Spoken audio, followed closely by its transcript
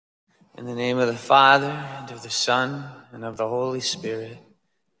In the name of the Father, and of the Son, and of the Holy Spirit.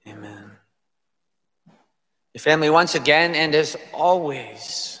 Amen. Your family, once again, and as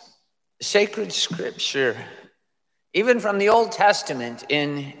always, the sacred scripture, even from the Old Testament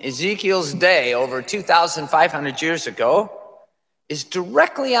in Ezekiel's day, over 2,500 years ago, is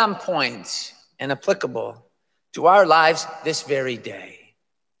directly on point and applicable to our lives this very day.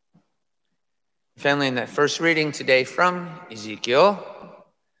 Family, in that first reading today from Ezekiel,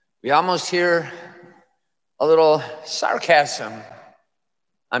 we almost hear a little sarcasm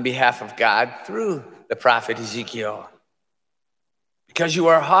on behalf of God through the prophet Ezekiel. Because you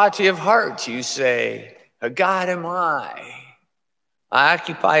are haughty of heart, you say, a God am I. I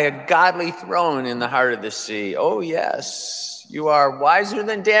occupy a godly throne in the heart of the sea. Oh yes, you are wiser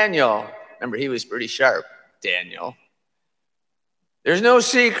than Daniel. Remember, he was pretty sharp, Daniel. There's no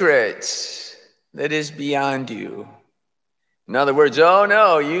secret that is beyond you. In other words, oh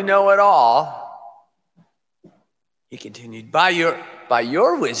no, you know it all. He continued, by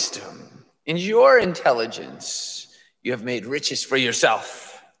your wisdom and your intelligence, you have made riches for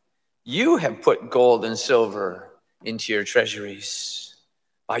yourself. You have put gold and silver into your treasuries.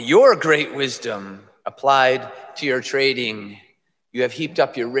 By your great wisdom applied to your trading, you have heaped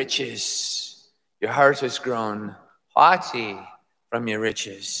up your riches. Your heart has grown haughty from your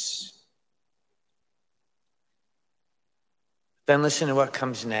riches. Then listen to what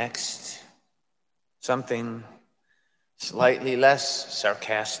comes next. Something slightly less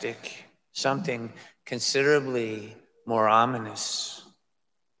sarcastic, something considerably more ominous.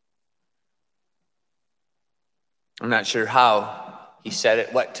 I'm not sure how he said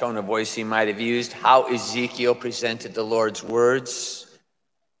it, what tone of voice he might have used, how Ezekiel presented the Lord's words,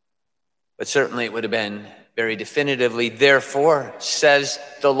 but certainly it would have been very definitively, therefore, says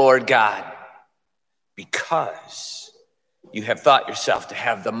the Lord God, because you have thought yourself to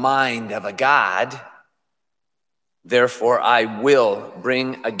have the mind of a God, therefore I will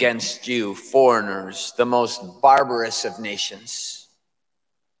bring against you foreigners, the most barbarous of nations.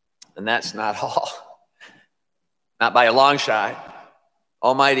 And that's not all. Not by a long shot.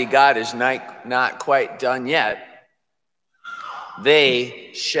 Almighty God is not quite done yet. They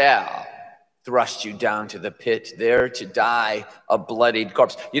shall thrust you down to the pit, there to die a bloodied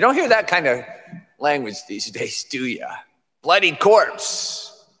corpse. You don't hear that kind of language these days, do you? Bloodied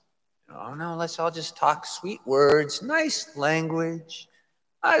corpse. Oh no, let's all just talk sweet words, nice language.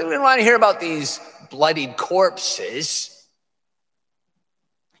 I don't want to hear about these bloodied corpses.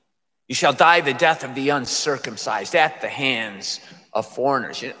 You shall die the death of the uncircumcised at the hands of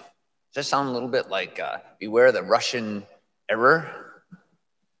foreigners. Does that sound a little bit like beware the Russian error?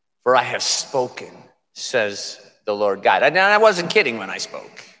 For I have spoken, says the Lord God. And I wasn't kidding when I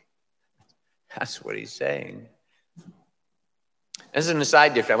spoke. That's what he's saying. As an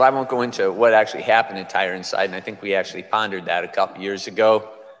aside, dear family, I won't go into what actually happened in Tyre and Sidon. I think we actually pondered that a couple years ago.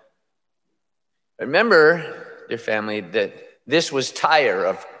 But remember, dear family, that this was Tyre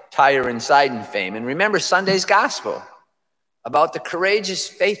of Tyre and Sidon fame. And remember Sunday's gospel about the courageous,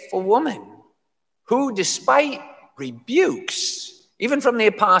 faithful woman who, despite rebukes, even from the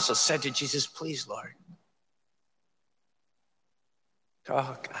apostles, said to Jesus, please, Lord.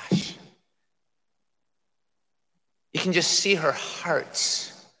 Oh, gosh. You can just see her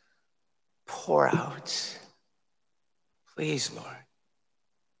heart pour out. Please, Lord.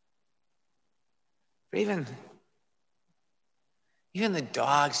 For even the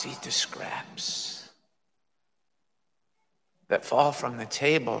dogs eat the scraps that fall from the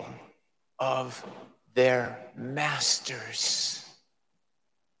table of their masters.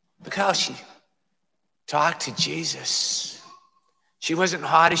 Look how she talked to Jesus. She wasn't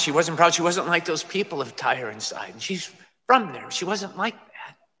haughty, she wasn't proud, she wasn't like those people of Tyre and Sidon. She's from there, she wasn't like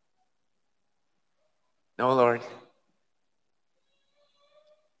that. No, Lord.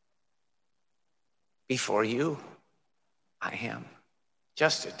 Before you, I am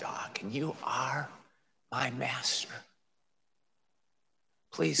just a dog, and you are my master.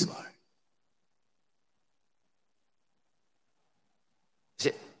 Please, Lord. Is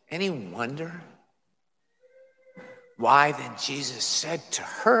it any wonder why then Jesus said to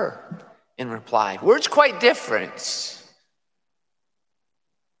her in reply, words quite different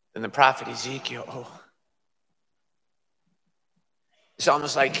than the prophet Ezekiel. Oh, it's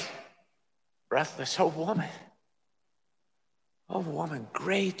almost like breathless. Oh, woman,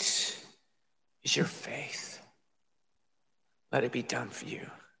 great is your faith. Let it be done for you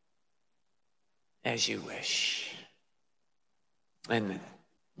as you wish. And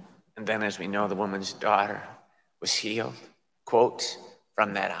then, as we know, the woman's daughter was healed, quote,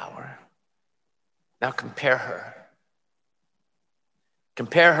 from that hour. Now compare her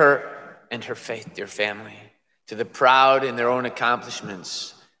and her faith, dear family. To the proud in their own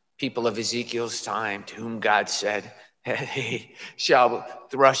accomplishments, people of Ezekiel's time, to whom God said, "They shall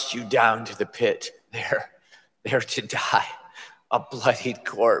thrust you down to the pit, there to die, a bloodied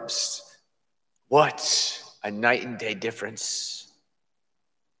corpse." What a night and day difference.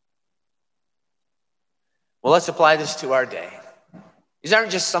 Well, let's apply this to our day. These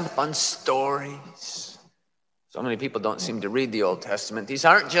aren't just some fun stories. So many people don't seem to read the Old Testament. These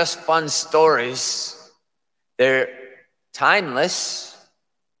aren't just fun stories. They're timeless.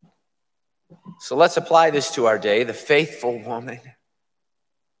 So let's apply this to our day. The faithful woman,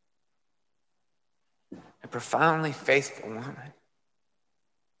 a profoundly faithful woman.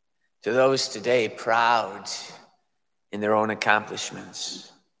 To those today proud in their own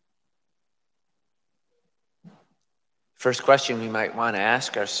accomplishments. First question we might want to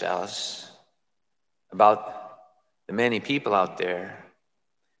ask ourselves about the many people out there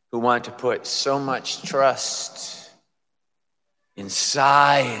who want to put so much trust in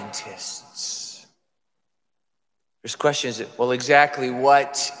scientists. First question is, well, exactly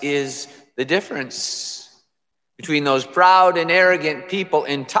what is the difference between those proud and arrogant people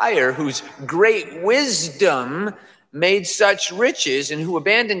in Tyre whose great wisdom made such riches and who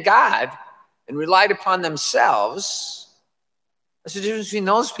abandoned God and relied upon themselves? What's the difference between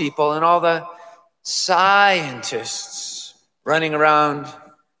those people and all the scientists running around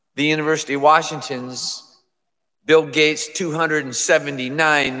the University of Washington's Bill Gates'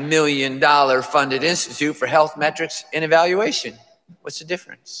 $279 million funded Institute for Health Metrics and Evaluation? What's the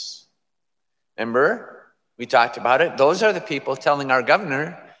difference? Remember, we talked about it. Those are the people telling our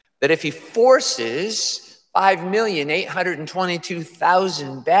governor that if he forces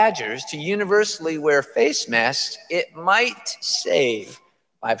 5,822,000 Badgers to universally wear face masks, it might save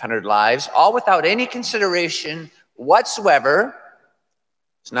 500 lives, all without any consideration whatsoever.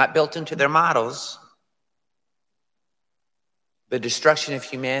 It's not built into their models. The destruction of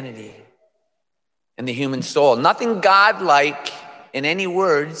humanity and the human soul. Nothing godlike in any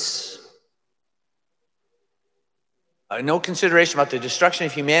words. No consideration about the destruction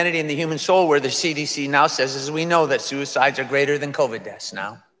of humanity and the human soul, where the CDC now says, as we know, that suicides are greater than COVID deaths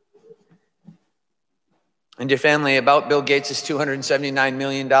now. And dear family, about Bill Gates' $279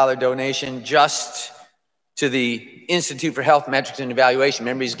 million donation just to the Institute for Health Metrics and Evaluation.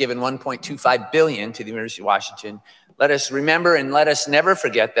 Remember, he's given $1.25 billion to the University of Washington. Let us remember and let us never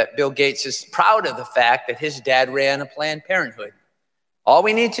forget that Bill Gates is proud of the fact that his dad ran a Planned Parenthood. All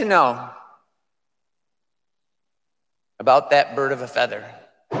we need to know about that bird of a feather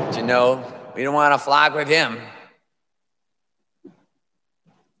to know we don't want to flock with him.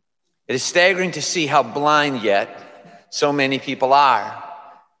 It is staggering to see how blind yet so many people are.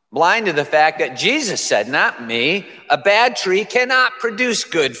 Blind to the fact that Jesus said, not me, a bad tree cannot produce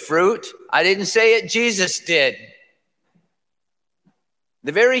good fruit. I didn't say it, Jesus did.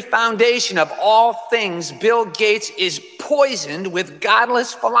 The very foundation of all things, Bill Gates is poisoned with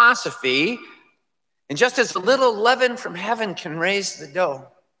godless philosophy. And just as a little leaven from heaven can raise the dough,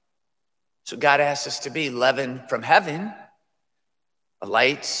 so God asks us to be leaven from heaven, a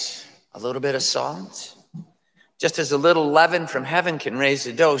light, a little bit of salt. Just as a little leaven from heaven can raise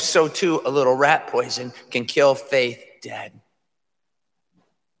the dough, so too a little rat poison can kill faith dead.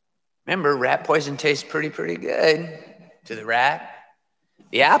 Remember, rat poison tastes pretty good to the rat.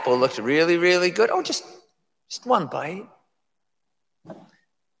 The apple looked really, really good. Oh, just one bite.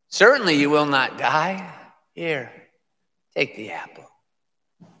 Certainly you will not die. Here, take the apple.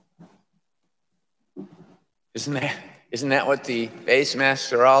 Isn't that what the face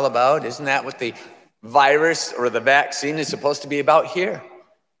masks are all about? Isn't that what the virus or the vaccine is supposed to be about? Here,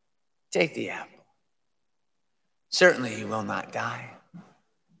 take the apple. Certainly you will not die.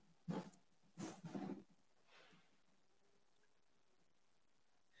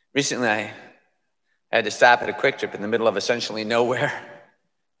 Recently, I had to stop at a Quick Trip in the middle of essentially nowhere.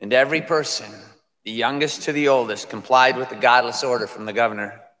 And every person, the youngest to the oldest, complied with the godless order from the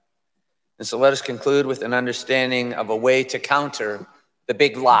governor. And so let us conclude with an understanding of a way to counter the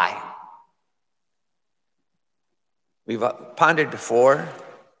big lie. We've pondered before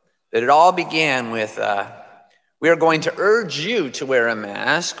that it all began with, we are going to urge you to wear a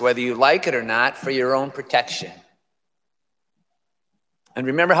mask, whether you like it or not, for your own protection. And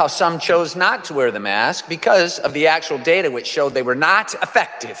remember how some chose not to wear the mask because of the actual data which showed they were not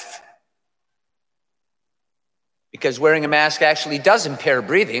effective. Because wearing a mask actually does impair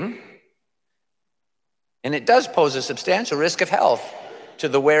breathing, and it does pose a substantial risk of health to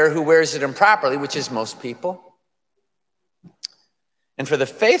the wearer who wears it improperly, which is most people. And for the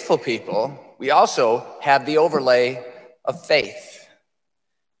faithful people, we also have the overlay of faith.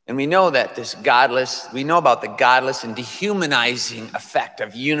 And we know that we know about the godless and dehumanizing effect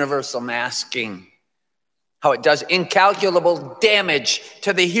of universal masking, how it does incalculable damage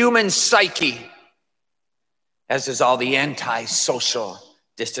to the human psyche, as does all the anti-social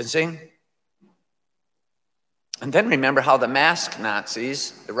distancing. And then remember how the mask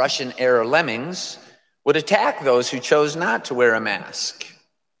Nazis, the Russian-era lemmings, would attack those who chose not to wear a mask,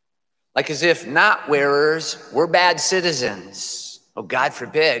 like as if not wearers were bad citizens. Oh, God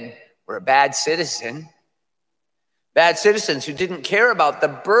forbid we're a bad citizen. Bad citizens who didn't care about the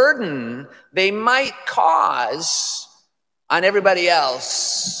burden they might cause on everybody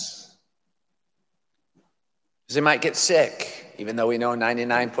else. Because they might get sick, even though we know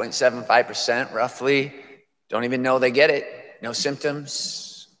 99.75% roughly don't even know they get it, no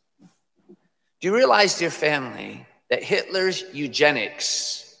symptoms. Do you realize, dear family, that Hitler's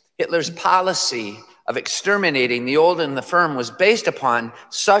eugenics, Hitler's policy of exterminating the old and the firm was based upon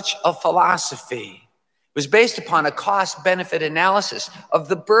such a philosophy? It was based upon a cost-benefit analysis of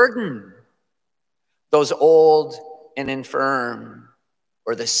the burden those old and infirm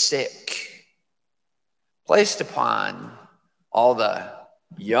or the sick placed upon all the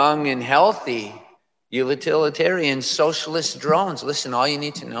young and healthy utilitarian socialist drones. Listen, all you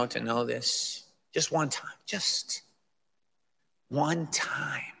need to know this, just one time,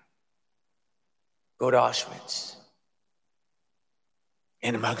 go to Auschwitz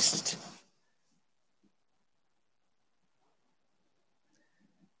and amongst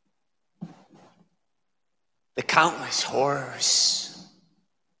the countless horrors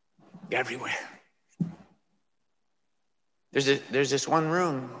everywhere. There's this one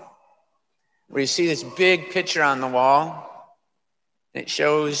room where you see this big picture on the wall, and it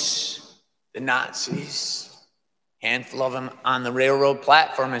shows the Nazis, a handful of them on the railroad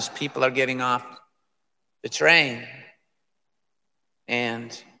platform as people are getting off the train.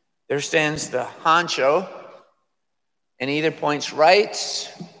 And there stands the honcho, and he either points right,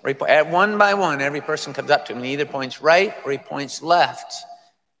 or one by one, every person comes up to him, and he either points right or he points left.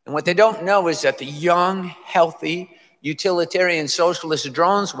 And what they don't know is that the young, healthy, utilitarian socialist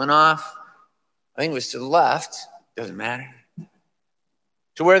drones went off, I think it was to the left, doesn't matter,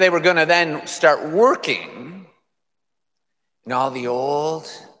 to where they were going to then start working. And all the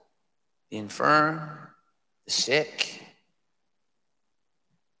old, the infirm, the sick,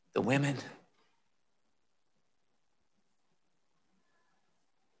 the women,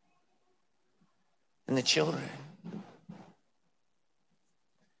 and the children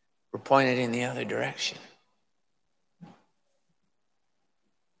were pointed in the other direction.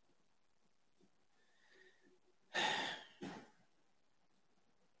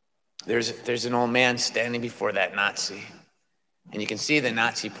 There's an old man standing before that Nazi, and you can see the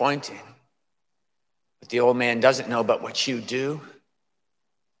Nazi pointing. But the old man doesn't know, but what you do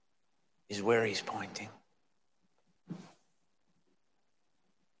is where he's pointing.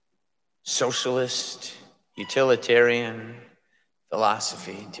 Socialist, utilitarian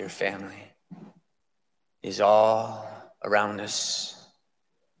philosophy, dear family, is all around us,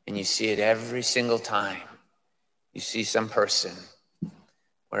 and you see it every single time you see some person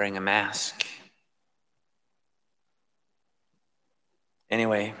wearing a mask.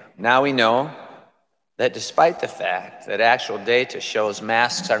 Anyway, now we know that despite the fact that actual data shows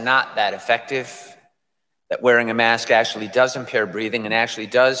masks are not that effective, that wearing a mask actually does impair breathing and actually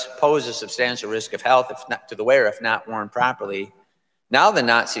does pose a substantial risk of health if not to the wearer if not worn properly. Now the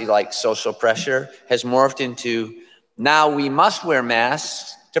Nazi-like social pressure has morphed into, now we must wear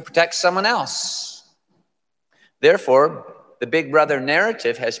masks to protect someone else. Therefore, the Big Brother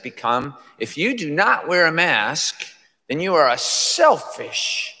narrative has become, if you do not wear a mask, then you are a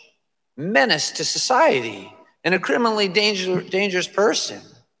selfish menace to society and a criminally dangerous person.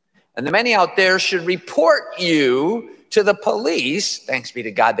 And the many out there should report you to the police. Thanks be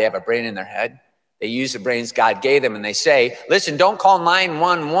to God, they have a brain in their head. They use the brains God gave them, and they say, listen, don't call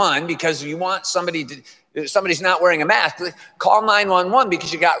 911 because you want somebody's not wearing a mask. Call 911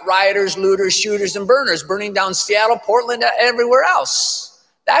 because you got rioters, looters, shooters, and burners burning down Seattle, Portland, everywhere else.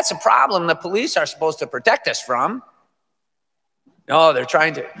 That's a problem the police are supposed to protect us from. No, they're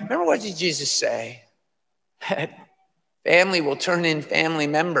trying to. Remember what did Jesus say? Family will turn in family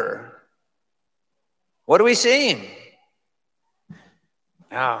member. What are we seeing?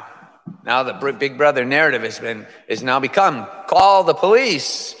 Now the Big Brother narrative has now become, call the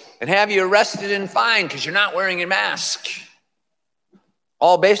police and have you arrested and fined because you're not wearing a mask.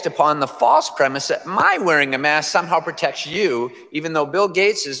 All based upon the false premise that my wearing a mask somehow protects you, even though Bill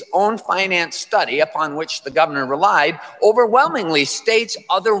Gates' own finance study, upon which the governor relied, overwhelmingly states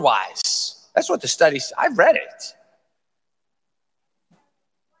otherwise. That's what the study says. I've read it.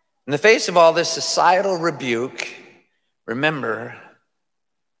 In the face of all this societal rebuke, remember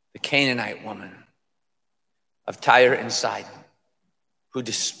the Canaanite woman of Tyre and Sidon, who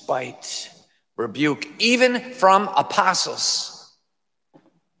despite rebuke, even from apostles,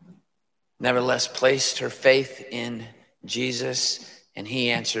 nevertheless placed her faith in Jesus, and he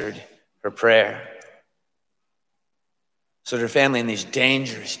answered her prayer. So their family, in these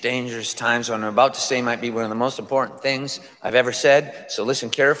dangerous, dangerous times, what I'm about to say might be one of the most important things I've ever said. So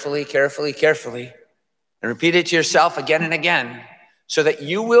listen carefully, carefully, carefully, and repeat it to yourself again and again, so that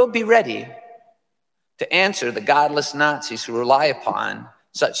you will be ready to answer the godless Nazis who rely upon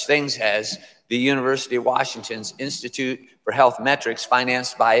such things as the University of Washington's Institute for Health Metrics,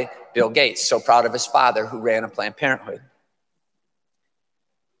 financed by Bill Gates, so proud of his father who ran a Planned Parenthood.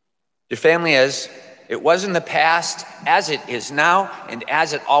 Your family, as it was in the past, as it is now, and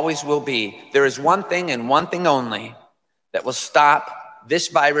as it always will be, there is one thing and one thing only that will stop this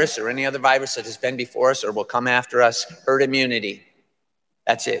virus or any other virus that has been before us or will come after us: herd immunity.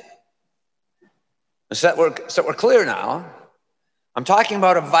 That's it. So that we're clear now, I'm talking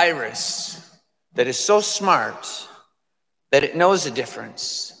about a virus that is so smart that it knows the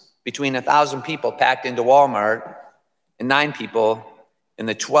difference between 1,000 people packed into Walmart and 9 people in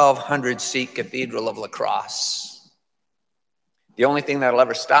the 1,200-seat Cathedral of La Crosse. The only thing that'll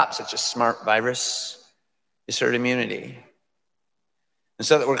ever stop such a smart virus is herd immunity. And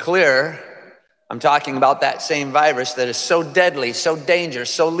so that we're clear, I'm talking about that same virus that is so deadly, so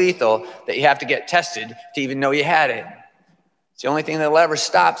dangerous, so lethal that you have to get tested to even know you had it. It's the only thing that'll ever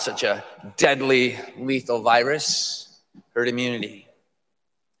stop such a deadly, lethal virus: herd immunity.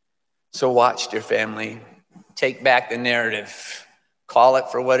 So watch, dear family. Take back the narrative. Call it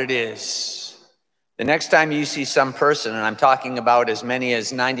for what it is. The next time you see some person, and I'm talking about as many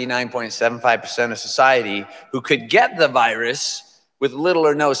as 99.75% of society, who could get the virus with little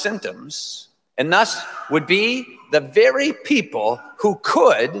or no symptoms, and thus would be the very people who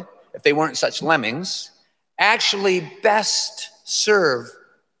could, if they weren't such lemmings, actually best serve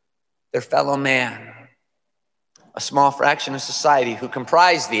their fellow man. A small fraction of society who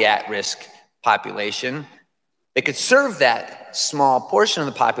comprise the at-risk population, they could serve that small portion of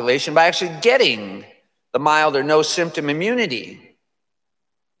the population by actually getting the mild or no symptom immunity.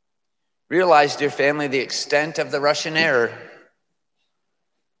 Realize, dear family, the extent of the Russian error.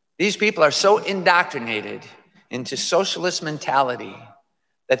 These people are so indoctrinated into socialist mentality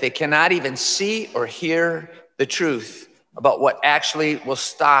that they cannot even see or hear the truth about what actually will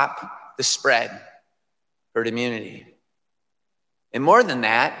stop the spread: herd immunity. And more than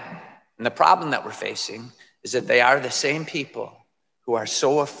that, and the problem that we're facing is that they are the same people who are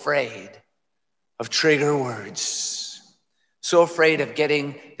so afraid of trigger words, so afraid of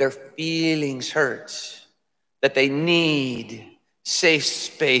getting their feelings hurt, that they need safe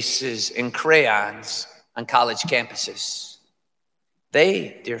spaces and crayons on college campuses.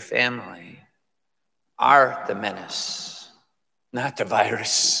 They, dear family, are the menace, not the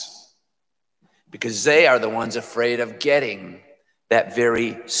virus, because they are the ones afraid of getting that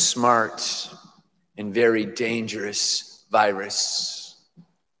very smart and very dangerous virus.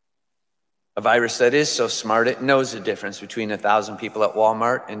 A virus that is so smart, it knows the difference between 1,000 people at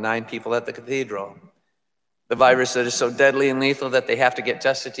Walmart and 9 people at the cathedral. The virus that is so deadly and lethal that they have to get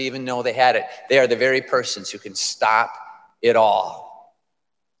tested to even know they had it. They are the very persons who can stop it all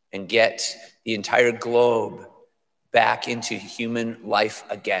and get the entire globe back into human life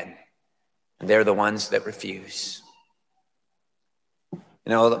again. And they're the ones that refuse.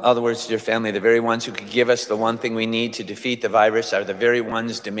 In other words, dear family, the very ones who could give us the one thing we need to defeat the virus are the very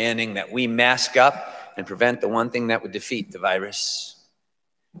ones demanding that we mask up and prevent the one thing that would defeat the virus.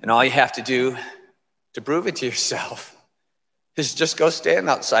 And all you have to do to prove it to yourself is just go stand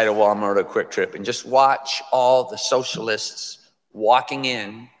outside a Walmart or Quick Trip and just watch all the socialists walking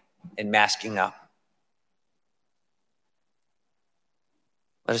in and masking up.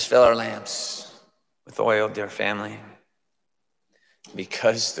 Let us fill our lamps with oil, dear family,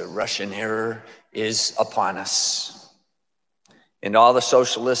 because the Russian error is upon us. And all the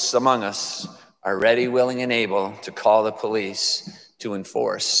socialists among us are ready, willing, and able to call the police to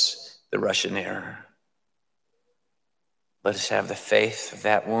enforce the Russian error. Let us have the faith of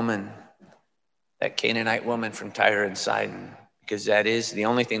that woman, that Canaanite woman from Tyre and Sidon, because that is the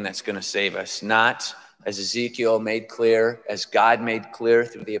only thing that's going to save us. Not, as Ezekiel made clear, as God made clear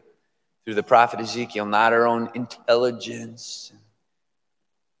through the prophet Ezekiel, not our own intelligence,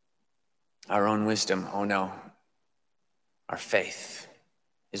 our own wisdom. Oh no, our faith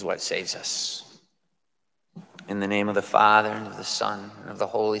is what saves us. In the name of the Father, and of the Son, and of the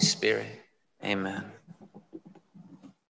Holy Spirit, amen.